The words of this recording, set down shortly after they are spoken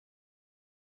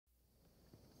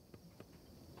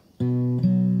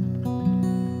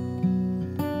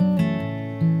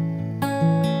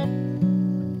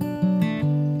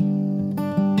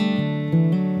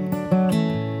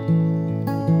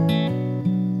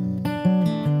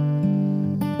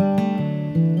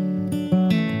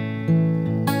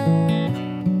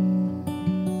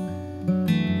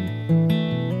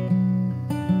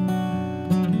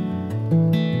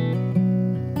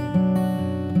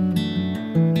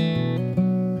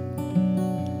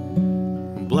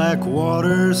Black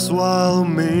water, swallow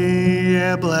me,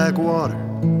 yeah, black water,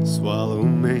 swallow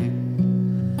me.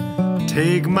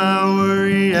 Take my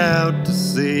worry out to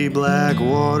sea, black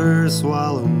water,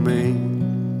 swallow me.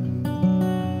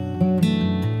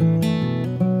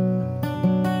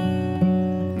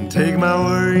 Take my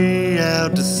worry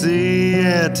out to sea,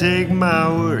 yeah, take my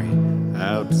worry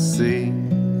out to sea.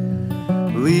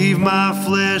 Leave my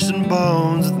flesh and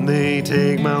bones with me,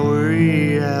 take my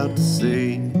worry out to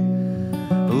sea.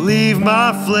 Leave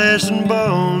my flesh and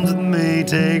bones with me,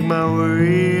 take my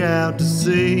worry out to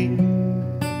sea.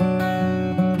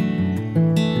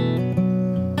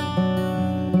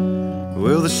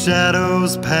 Well, the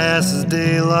shadows pass as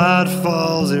daylight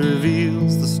falls, it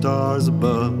reveals the stars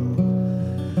above.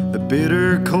 The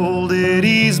bitter cold, it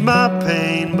eased my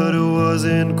pain, but it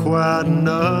wasn't quite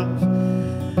enough.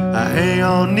 I hang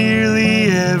on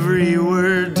nearly every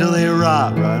word till they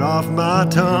rot right off my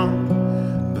tongue.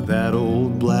 But that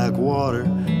old black water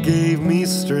gave me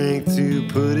strength to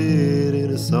put it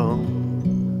in a song.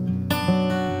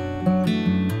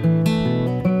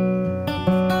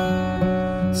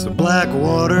 So black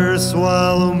water,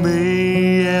 swallow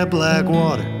me, yeah, black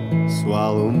water,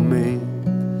 swallow me.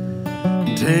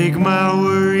 Take my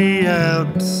worry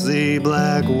out to sea,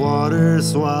 black water,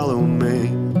 swallow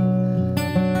me.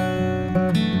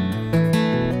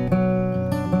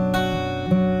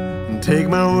 Take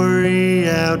my worry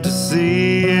out to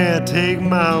sea, yeah, take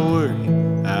my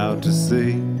worry out to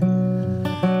sea.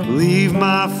 Leave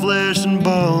my flesh and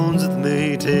bones with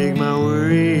me, take my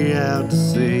worry out to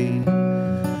sea.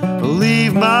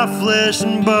 Leave my flesh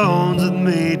and bones with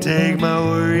me, take my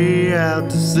worry out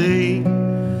to sea.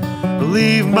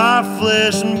 Leave my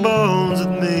flesh and bones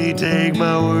with me, take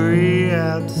my worry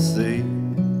out to sea.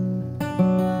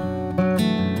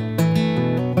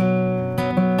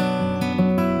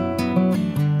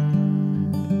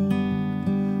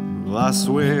 Well, I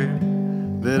swear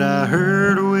that I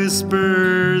heard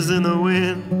whispers in the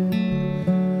wind.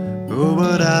 Oh,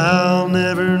 but I'll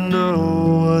never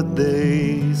know what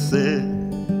they said.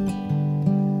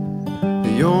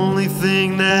 The only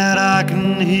thing that I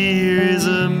can hear is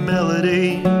a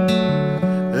melody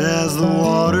as the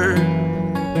water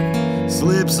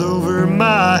slips over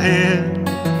my head.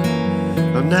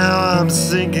 But now I'm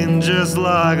sinking just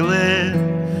like lead,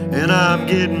 and I'm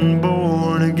getting bored